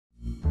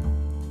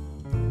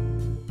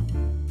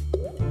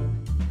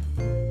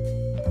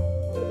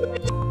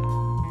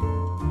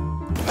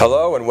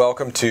Hello and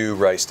welcome to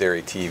Rice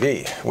Dairy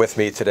TV. With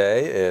me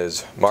today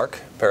is Marc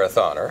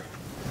Perathoner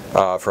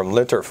from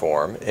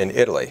L'INTERFORM in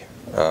Italy.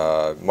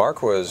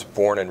 Marc was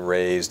born and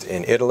raised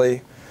in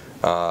Italy,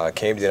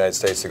 came to the United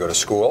States to go to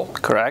school.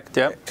 Correct,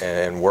 yep.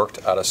 And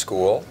worked out of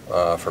school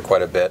for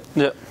quite a bit.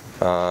 Yep.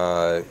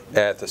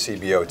 At the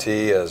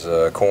CBOT as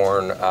a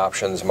corn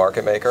options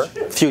market maker.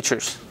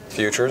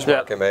 Futures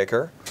Market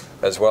maker,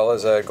 as well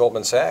as at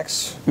Goldman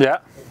Sachs. Yeah,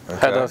 Okay.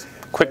 had a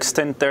quick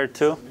stint there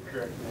too.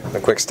 A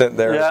quick stint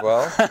there Yeah. as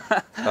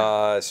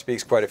well.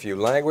 Speaks quite a few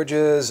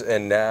languages,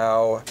 and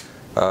now,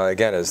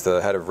 again, is the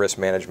head of risk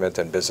management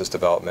and business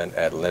development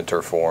at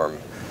L'INTERFORM,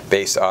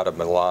 based out of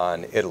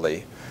Milan,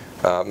 Italy.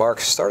 Marc,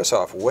 start us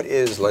off. What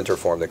is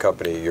L'INTERFORM, the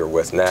company you're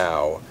with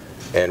now,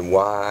 and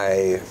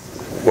why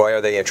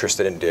are they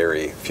interested in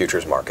dairy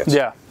futures markets?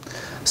 Yeah,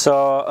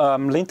 so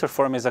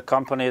L'INTERFORM is a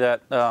company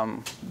that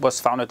was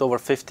founded over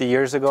 50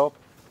 years ago.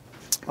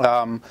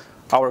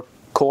 Our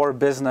core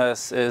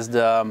business is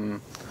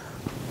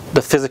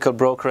the physical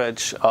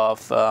brokerage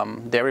of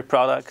dairy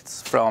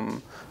products,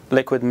 from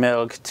liquid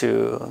milk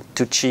to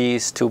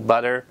cheese to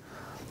butter.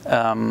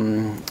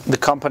 The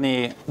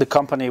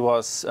company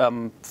was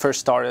first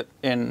started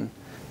in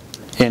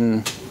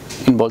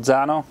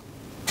Bolzano,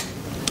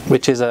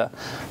 which is a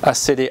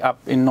city up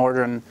in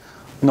northern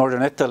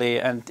Italy,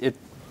 and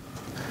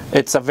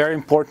it's a very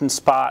important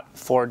spot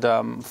for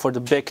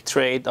the big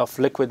trade of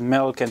liquid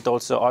milk and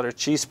also other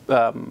cheese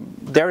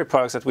dairy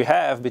products that we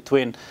have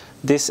between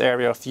this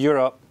area of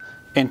Europe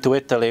into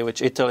Italy,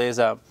 which Italy is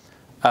a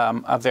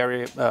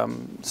very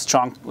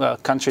strong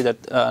country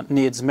that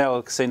needs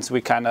milk, since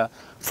we kind of,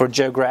 for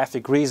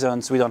geographic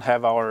reasons, we don't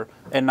have our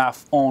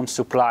enough own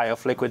supply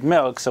of liquid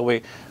milk, so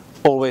we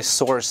always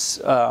source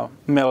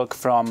milk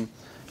from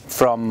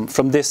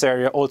this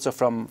area, also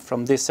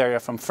from this area,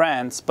 from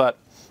France. But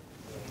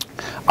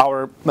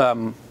our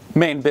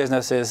main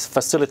business is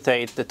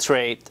facilitate the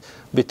trade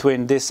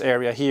between this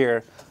area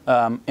here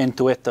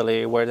into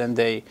Italy, where then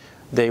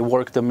they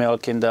work the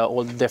milk in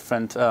all the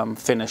different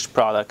finished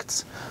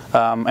products.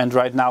 And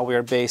right now we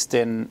are based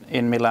in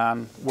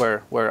Milan,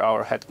 where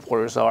our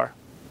headquarters are.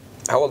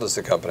 How old is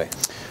the company?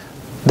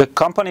 The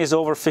company is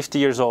over 50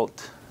 years old.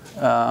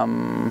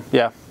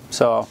 Yeah,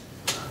 so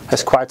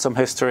has quite some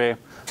history.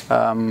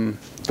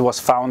 It was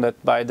founded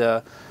by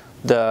the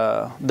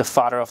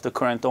father of the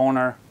current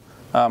owner,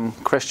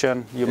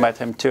 Christian. You met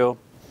him too,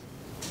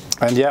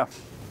 and yeah.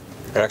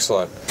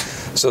 Excellent.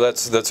 So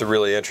that's a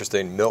really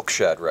interesting milk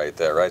shed right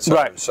there, right?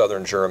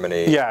 Southern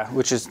Germany. Yeah,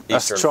 which is a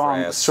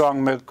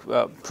strong milk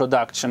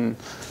production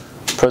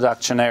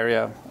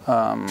area.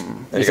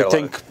 If you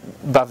think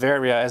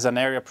Bavaria as an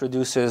area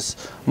produces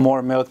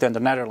more milk than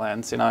the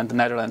Netherlands, and the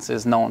Netherlands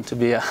is known to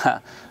be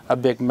a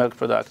big milk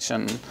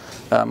production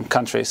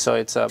country. So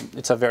it's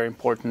a very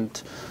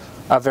important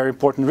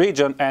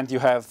region. And you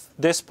have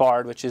this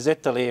part, which is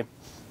Italy,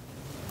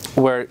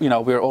 where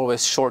we're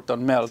always short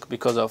on milk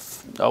because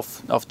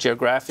of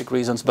geographic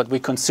reasons, but we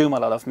consume a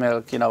lot of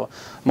milk.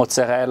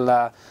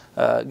 Mozzarella,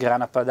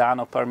 Grana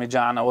Padano,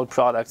 Parmigiano, all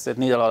products that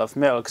need a lot of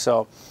milk.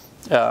 So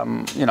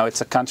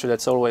it's a country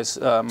that's always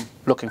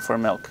looking for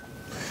milk.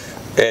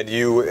 And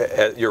you,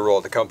 at your role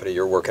at the company,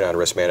 you're working on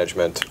risk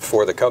management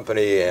for the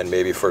company and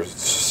maybe for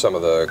some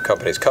of the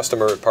company's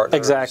customer partners.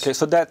 Exactly.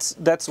 So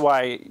that's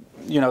why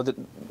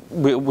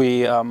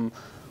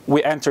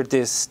we entered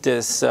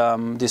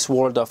this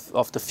world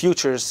of the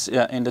futures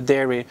in the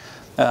dairy,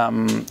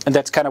 and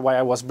that's kind of why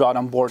I was brought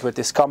on board with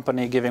this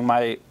company, giving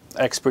my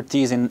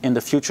expertise in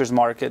the futures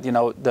market.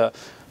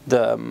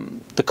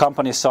 The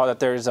company saw that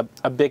there is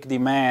a big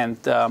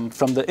demand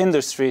from the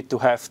industry to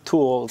have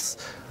tools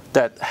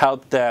that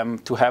help them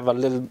to have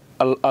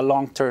a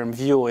long-term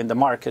view in the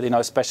market.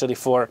 Our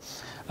for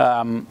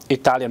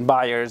Italian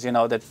buyers,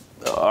 that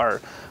are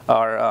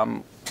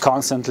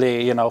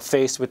constantly,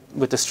 faced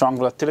with the strong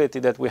volatility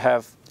that we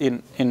have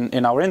in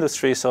our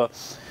industry. So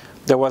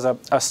there was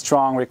a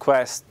strong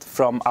request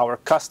from our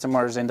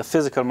customers in the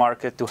physical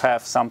market to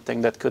have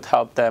something that could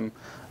help them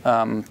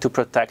to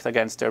protect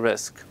against their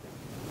risk.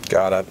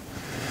 Got it.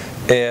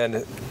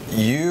 And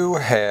you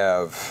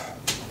have,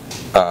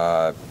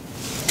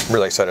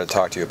 really excited to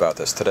talk to you about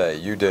this today.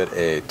 You did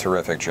a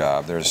terrific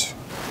job. There's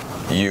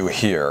you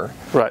here.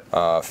 Right.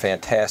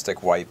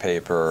 Fantastic white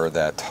paper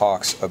that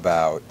talks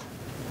about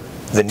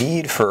the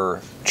need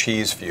for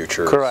cheese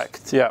futures.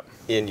 Correct, yeah.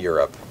 In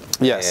Europe.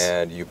 Yes.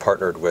 And you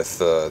partnered with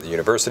the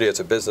university. It's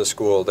a business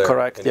school there.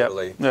 Correct, in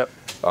Italy. Yep.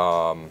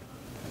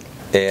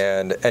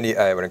 And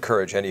I would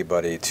encourage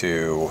anybody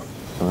to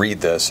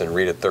read this and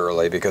read it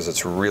thoroughly, because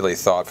it's really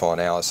thoughtful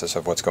analysis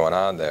of what's going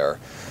on there.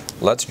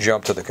 Let's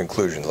jump to the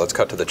conclusions. Let's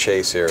cut to the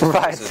chase here.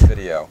 Right. This is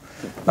video.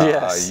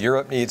 Yes.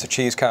 Europe needs a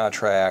cheese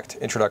contract.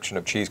 Introduction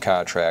of cheese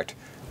contract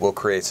will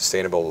create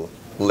sustainable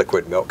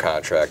liquid milk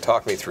contract.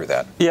 Talk me through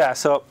that. Yeah.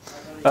 So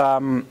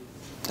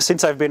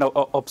since I've been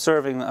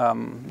observing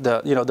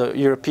the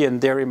European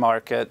dairy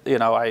market,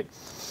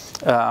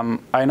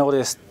 I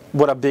noticed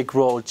what a big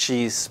role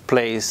cheese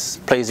plays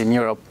in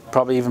Europe,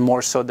 probably even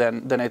more so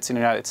than it's in the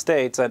United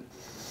States. And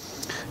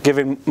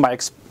given my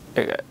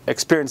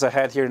experience I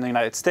had here in the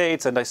United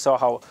States, and I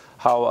saw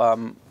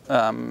how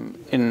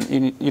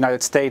in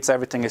United States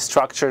everything is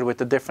structured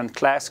with a different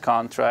class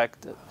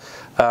contract.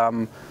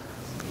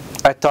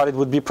 I thought it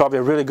would be probably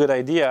a really good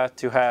idea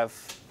to have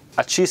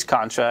a cheese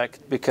contract,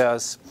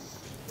 because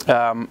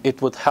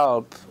it would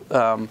help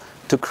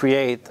to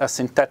create a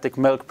synthetic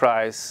milk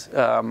price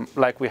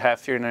like we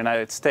have here in the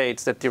United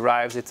States that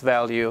derives its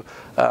value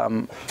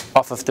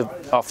off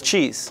of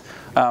cheese.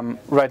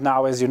 Right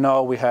now, as you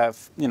know, we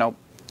have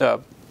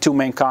two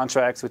main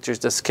contracts, which is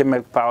the skim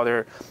milk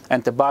powder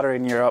and the butter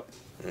in Europe,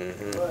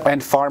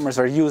 and farmers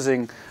are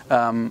using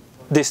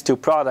these two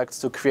products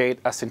to create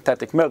a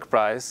synthetic milk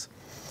price.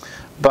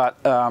 But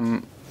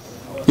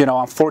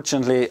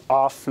unfortunately,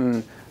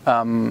 often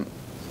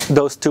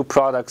those two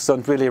products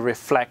don't really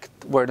reflect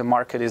where the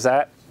market is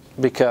at,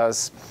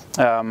 because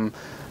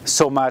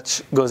so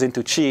much goes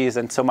into cheese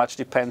and so much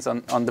depends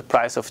on the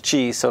price of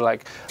cheese. So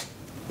like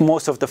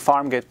most of the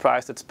farm gate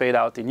price that's paid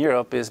out in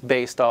Europe is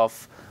based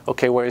off,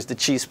 okay, where is the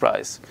cheese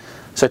price?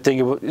 So I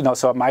think,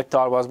 so my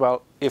thought was,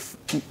 well, if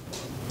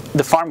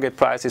the farm gate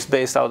price is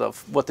based out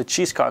of what the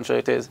cheese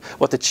contract is,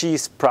 what the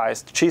cheese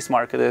price, the cheese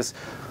market is,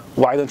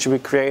 why don't you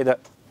create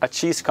a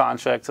cheese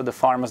contract so the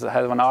farmers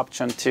have an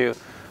option to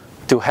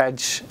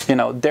hedge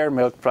their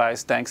milk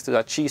price thanks to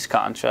that cheese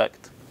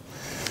contract?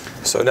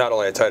 So not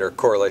only a tighter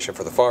correlation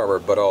for the farmer,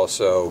 but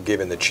also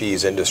giving the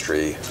cheese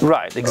industry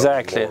right,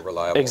 exactly, more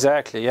reliable.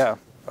 Exactly, yeah.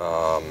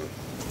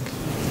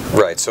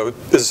 Right. So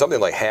this is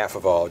something like half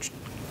of all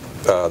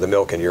the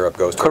milk in Europe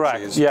goes to correct.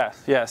 Cheese. Yeah.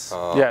 Yes.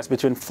 Yes.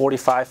 Between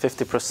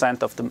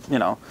 45–50% of the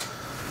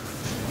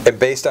And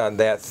based on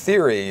that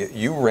theory,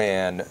 you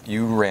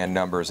ran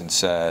numbers and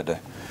said,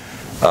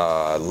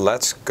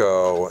 let's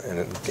go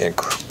and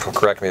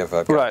correct me if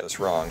I've got this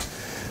wrong.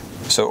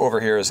 So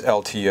over here is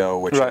LTO,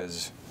 which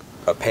is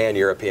a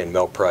pan-European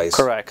milk price.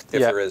 Correct.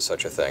 If there is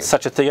such a thing.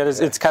 Such a thing.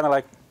 It's kind of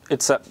like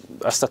it's a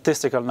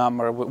statistical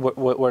number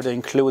where they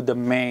include the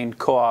main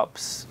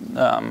co-ops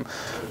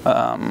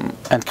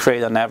and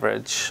create an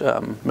average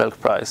milk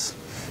price.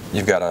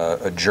 You've got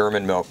a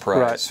German milk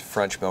price,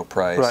 French milk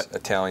price,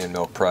 Italian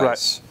milk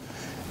price,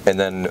 and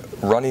then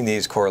running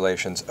these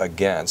correlations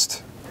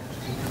against,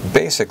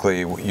 basically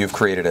you've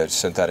created a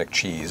synthetic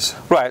cheese.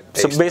 Right.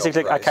 So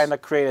basically I kind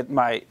of created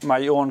my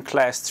own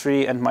class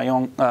 3 and my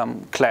own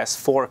class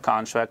 4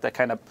 contract. I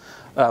kind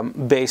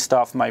of based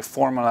off my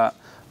formula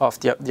of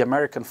the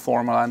American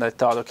formula, and I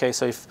thought, okay,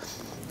 so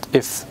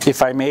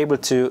if I'm able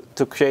to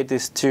create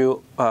these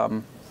two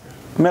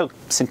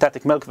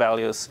synthetic milk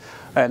values,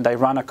 and I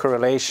run a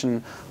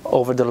correlation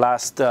over the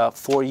last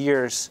 4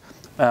 years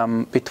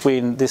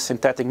between these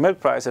synthetic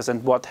milk prices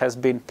and what has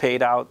been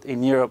paid out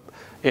in Europe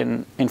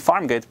in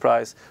farm gate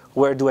price,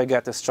 where do I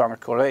get a stronger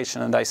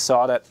correlation? And I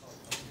saw that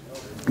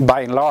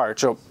by and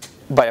large, or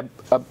by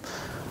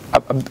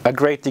a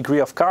great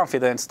degree of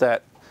confidence,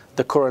 that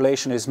the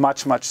correlation is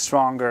much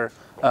stronger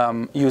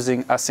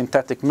using a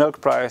synthetic milk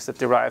price that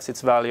derives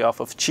its value off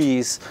of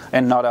cheese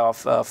and not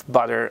off of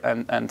butter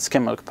and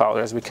skim milk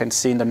powder, as we can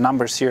see in the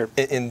numbers here.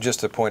 And just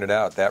to point it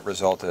out, that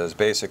result is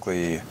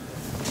basically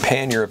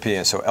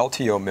pan-European, so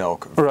LTO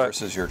milk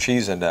versus your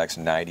cheese index,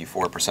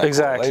 94%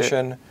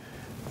 correlation.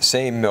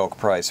 Same milk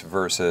price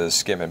versus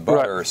skim and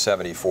butter,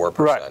 74%.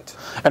 Right.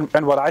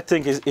 And what I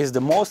think is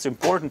the most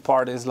important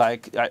part is,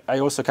 like, I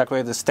also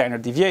calculated the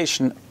standard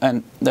deviation,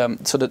 and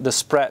so the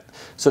spread,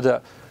 so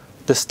the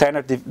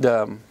standard,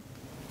 the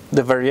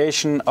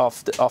variation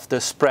of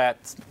the spread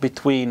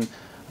between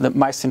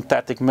my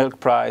synthetic milk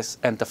price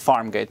and the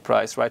farm gate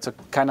price, right? So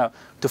kind of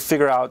to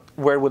figure out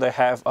where would I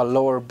have a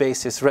lower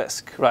basis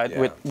risk,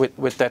 right?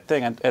 With that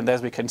thing, and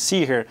as we can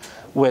see here,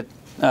 with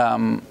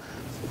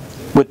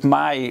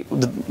my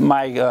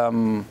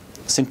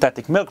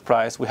synthetic milk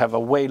price, we have a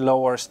way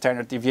lower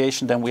standard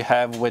deviation than we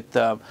have with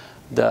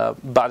the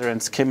butter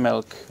and skim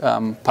milk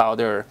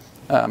powder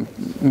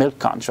milk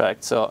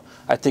contract. So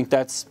I think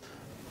that's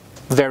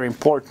very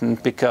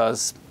important,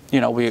 because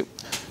we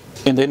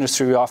in the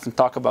industry we often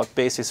talk about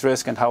basis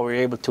risk and how we're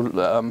able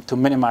to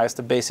minimize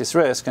the basis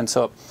risk, and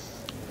so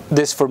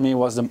this for me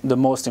was the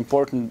most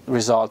important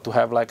result, to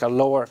have like a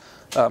lower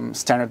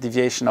standard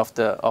deviation of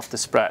the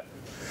spread.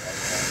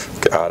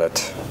 Got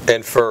it.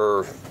 And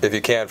if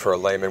you can, for a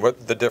layman,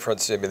 what the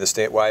difference? I mean,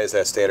 why is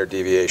that standard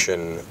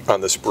deviation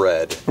on the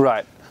spread?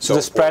 Right. So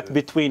the spread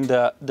between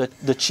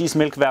the cheese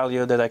milk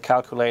value that I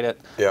calculated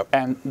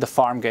and the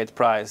farm gate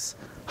price,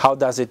 how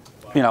does it,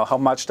 how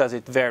much does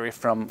it vary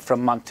from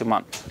month to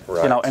month?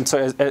 Right. And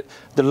so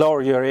the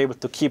lower you're able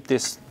to keep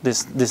this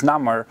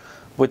number,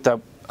 with a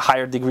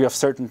higher degree of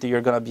certainty,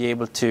 you're going to be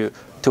able to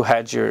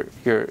hedge your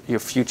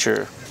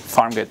future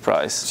farm gate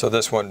price. So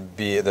this one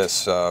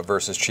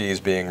versus cheese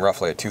being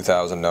roughly a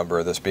 2,000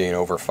 number, this being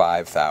over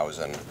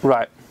 5,000.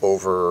 Right.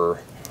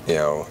 Over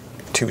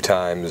 2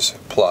 times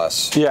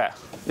plus. Yeah.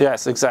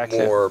 Yes, exactly.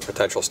 More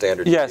potential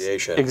standard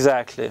deviation. Yes,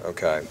 exactly.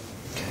 Okay.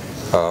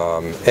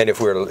 And if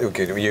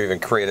you even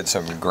created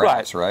some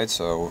graphs, right?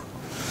 So.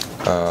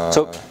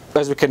 So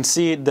as we can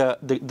see, sorry,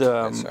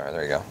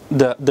 there you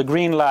go. The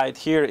green light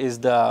here is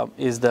the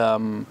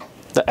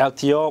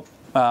LTO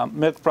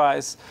milk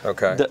price.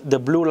 Okay. The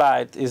blue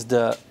light is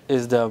the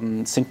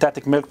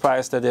synthetic milk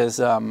price that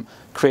is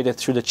created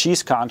through the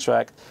cheese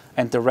contract,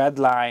 and the red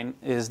line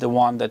is the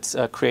one that's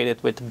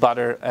created with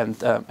butter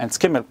and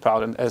skim milk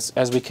powder. And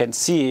as we can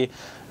see,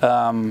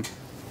 you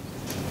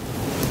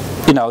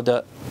know,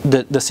 the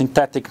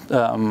synthetic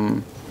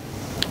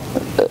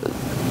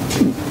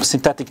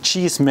synthetic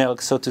cheese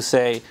milk, so to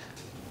say,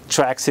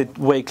 tracks it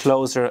way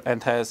closer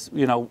and has,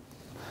 you know,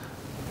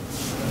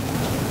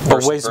 a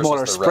way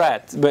smaller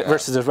spread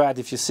versus the red.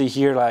 If you see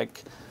here,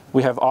 like,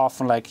 we have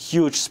often like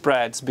huge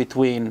spreads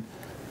between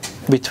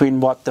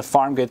what the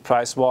farm gate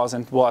price was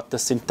and what the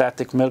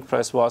synthetic milk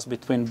price was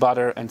between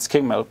butter and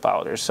skim milk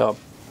powder. So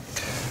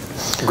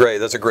great,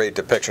 that's a great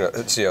depiction.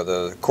 It's, you know,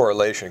 the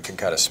correlation can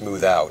kind of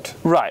smooth out.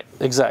 Right,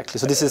 exactly.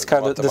 So this is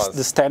kind of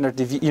the standard,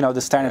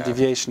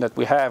 deviation that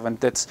we have, and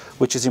that's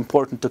which is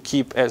important to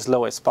keep as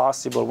low as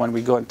possible when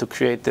we go into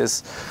create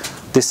this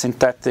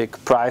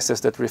synthetic prices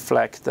that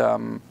reflect.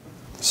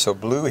 So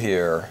blue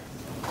here,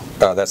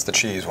 that's the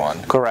cheese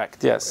one.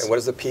 Correct. Yes. And what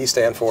does the P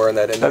stand for in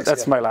that index?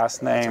 That's my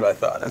last name.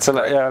 That's what I thought. It's a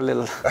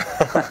little.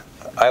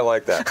 I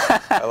like that.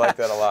 I like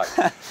that a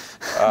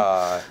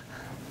lot.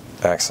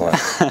 Excellent.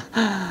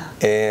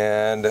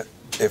 And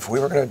if we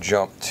were going to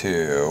jump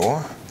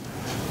to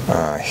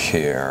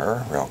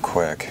here real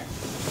quick,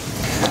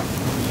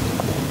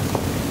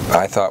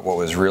 I thought what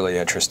was really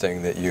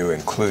interesting that you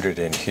included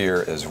in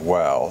here as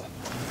well.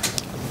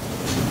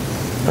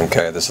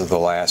 Okay, this is the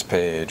last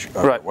page of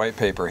the white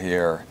paper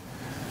here.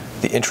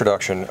 The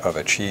introduction of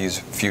a cheese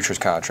futures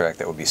contract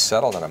that will be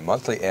settled on a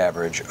monthly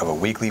average of a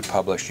weekly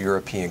published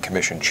European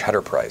Commission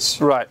cheddar price.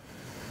 Right.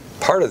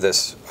 Part of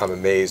this, I'm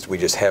amazed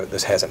this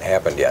hasn't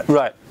happened yet.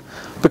 Right.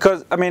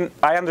 Because, I mean,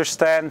 I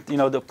understand, you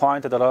know, the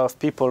point that a lot of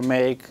people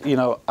make, you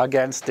know,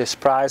 against this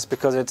price,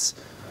 because it's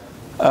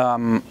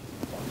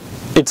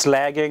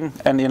lagging,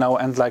 and, you know,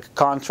 and like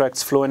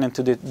contracts flowing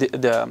into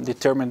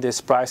determine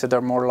this price that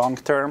are more long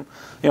term,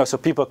 you know, so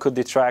people could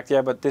detract,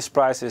 yeah, but this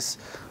price is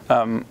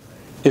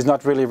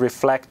not really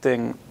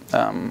reflecting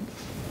where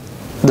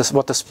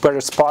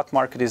the spot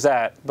market is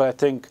at. But I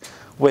think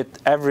with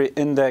every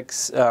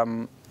index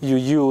you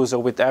use,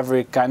 or with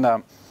every kind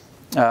of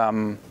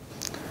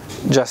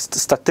just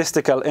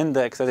statistical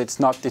index, that it's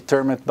not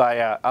determined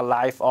by a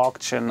live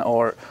auction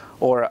or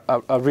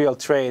a real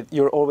trade,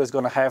 you're always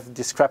going to have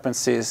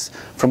discrepancies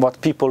from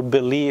what people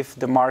believe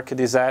the market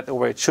is at, or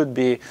where it should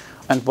be,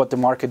 and what the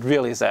market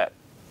really is at.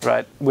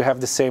 Right? We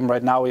have the same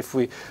right now. If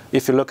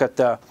you look at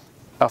the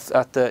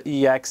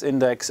EX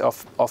index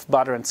of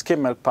butter and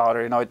skim milk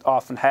powder, you know, it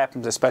often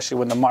happens, especially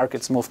when the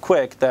markets move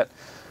quick, that,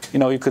 you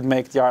know, you could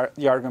make the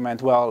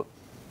argument, well,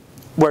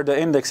 where the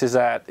index is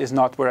at is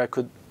not where I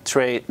could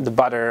trade the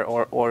butter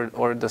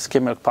or the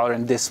skim milk powder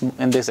in this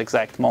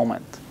exact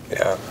moment.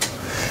 Yeah,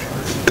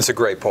 it's a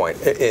great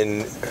point.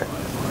 In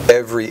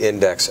every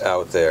index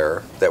out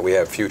there that we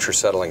have future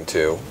settling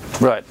to,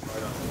 right,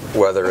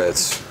 whether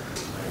it's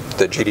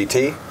the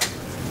GDT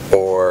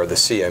or the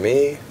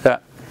CME, yeah,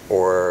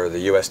 or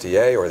the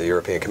USDA or the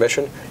European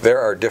Commission, there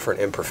are different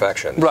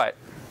imperfections. Right.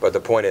 But the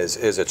point is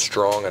it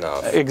strong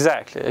enough?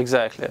 Exactly,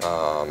 exactly.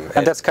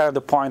 And that's kind of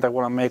the point I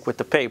want to make with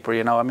the paper,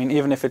 you know. I mean,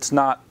 even if it's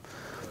not,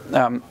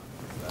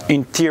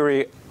 in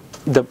theory,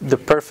 the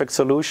perfect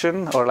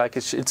solution, or like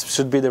it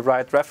should be the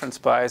right reference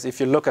price, if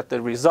you look at the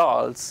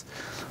results,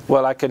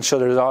 well, I can show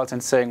the results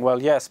and saying,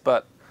 well, yes,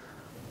 but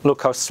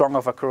look how strong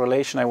of a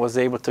correlation I was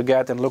able to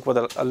get, and look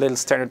what a little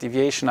standard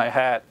deviation I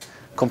had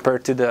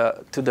compared to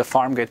the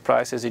farm gate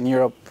prices in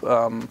Europe,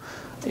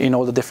 in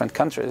all the different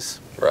countries.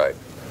 Right.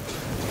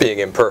 Being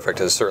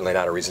imperfect is certainly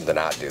not a reason to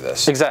not do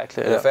this.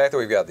 Exactly. And the fact that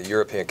we've got the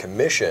European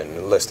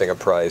Commission listing a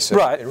price,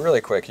 and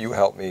really quick, you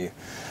helped me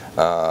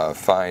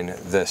find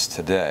this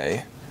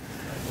today.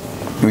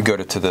 We go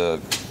to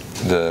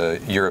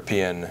the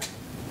European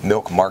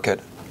Milk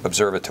Market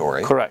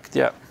Observatory. Correct,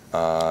 yeah.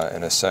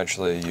 And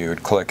essentially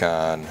you'd click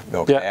on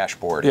Milk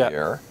Dashboard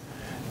here,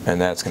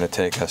 and that's going to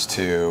take us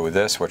to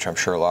this, which I'm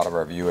sure a lot of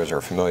our viewers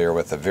are familiar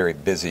with, a very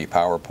busy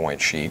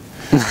PowerPoint sheet.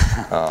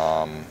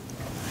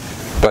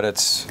 But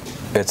it's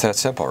that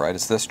simple, right?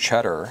 It's this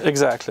cheddar.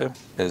 Exactly.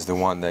 Is the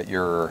one that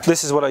you're...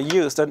 This is what I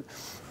used, and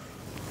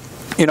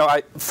you know,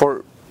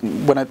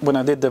 when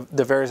I did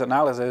the various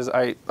analysis,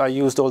 I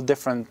used all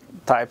different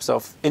types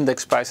of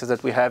index prices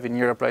that we have in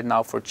Europe right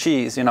now for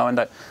cheese, you know,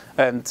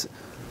 and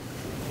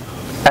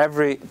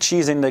every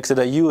cheese index that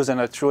I use and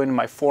I threw in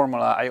my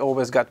formula, I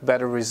always got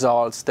better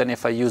results than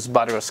if I use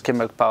butter or skim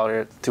milk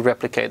powder to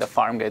replicate a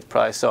farm gate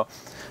price. So,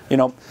 you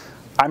know,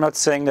 I'm not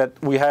saying that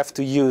we have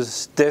to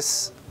use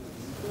this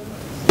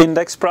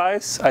index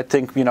price. I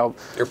think, you know,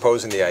 you're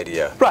posing the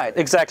idea. Right,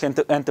 exactly.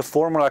 And the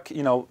formula,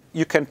 you know,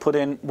 you can put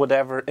in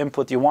whatever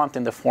input you want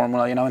in the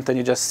formula, you know, and then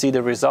you just see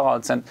the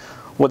results, and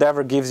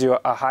whatever gives you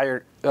a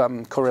higher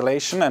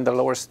correlation and the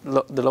lowest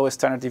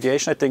standard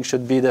deviation, I think is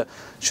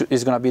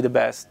going to be the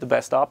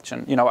best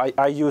option. You know,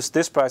 I use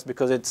this price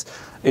because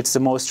it's the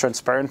most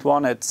transparent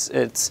one.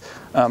 It's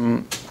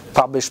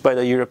published by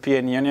the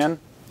European Union,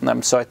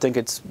 so I think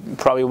it's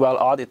probably well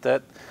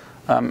audited.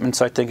 and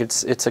so I think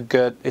it's a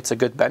good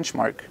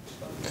benchmark.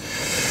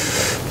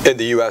 In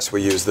the U.S.,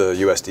 we use the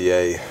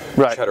USDA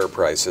cheddar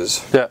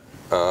prices. Yeah.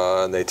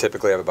 And they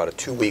typically have about a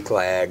 2-week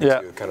lag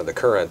Yeah. to kind of the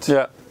current.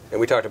 Yeah. And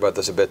we talked about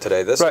this a bit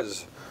today. This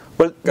is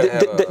well,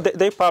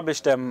 they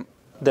publish them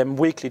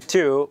weekly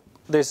too.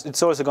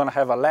 It's also going to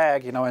have a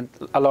lag, you know, and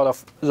a lot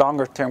of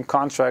longer-term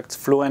contracts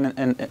flew in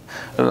and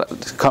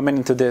coming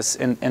into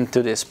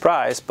this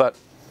price. But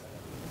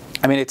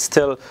I mean, it's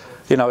still,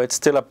 you know, it's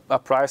still a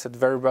price that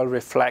very well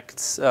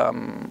reflects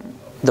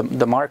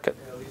the market.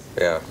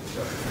 Yeah.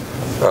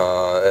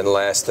 And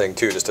last thing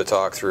too, just to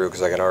talk through,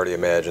 because I can already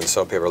imagine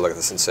some people are looking at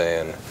this and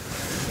saying,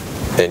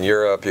 in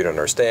Europe, you don't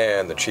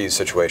understand, the cheese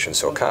situation is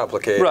so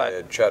complicated.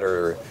 Right.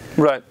 Cheddar.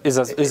 Right, is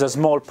a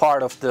small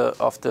part of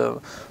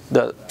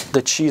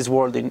the cheese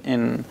world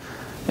in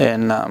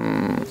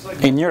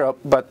Europe.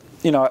 But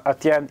you know,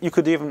 at the end, you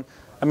could even,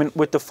 I mean,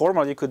 with the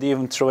formula, you could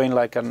even throw in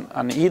like an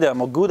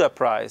Edam or Gouda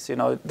price. You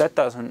know, that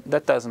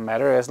doesn't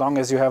matter as long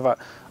as you have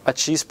a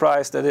cheese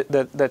price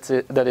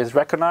that is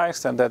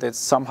recognized and that it's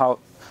somehow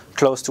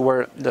close to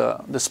where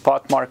the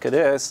spot market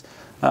is.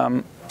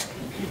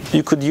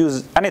 You could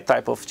use any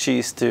type of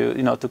cheese to,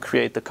 you know, to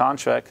create the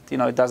contract. You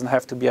know, it doesn't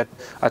have to be a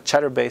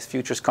cheddar-based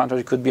futures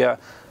contract. It could be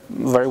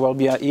very well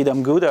be an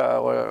Edam Gouda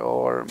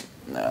or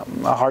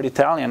a hard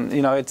Italian.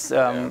 You know, it's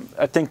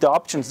I think the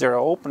options there are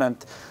open,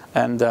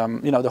 and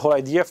you know, the whole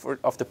idea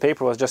of the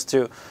paper was just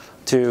to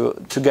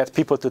get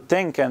people to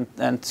think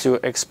and to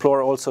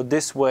explore also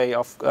this way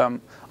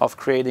of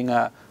creating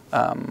a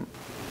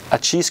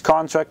cheese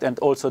contract and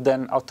also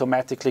then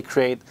automatically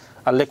create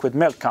a liquid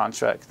milk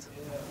contract.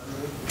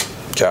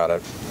 Got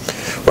it.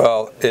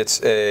 Well,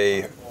 it's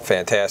a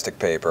fantastic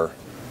paper.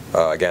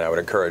 Again, I would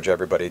encourage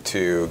everybody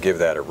to give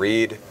that a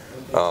read,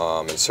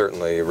 and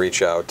certainly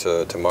reach out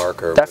to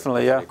Marc or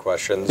definitely, yeah. Any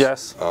questions.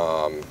 Yes.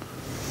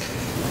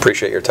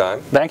 Appreciate your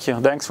time. Thank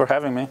you. Thanks for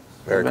having me.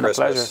 Merry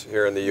Christmas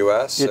here in the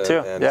U.S. You too.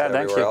 And yeah,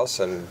 everywhere else.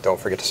 And don't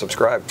forget to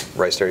subscribe.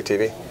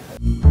 RDTV.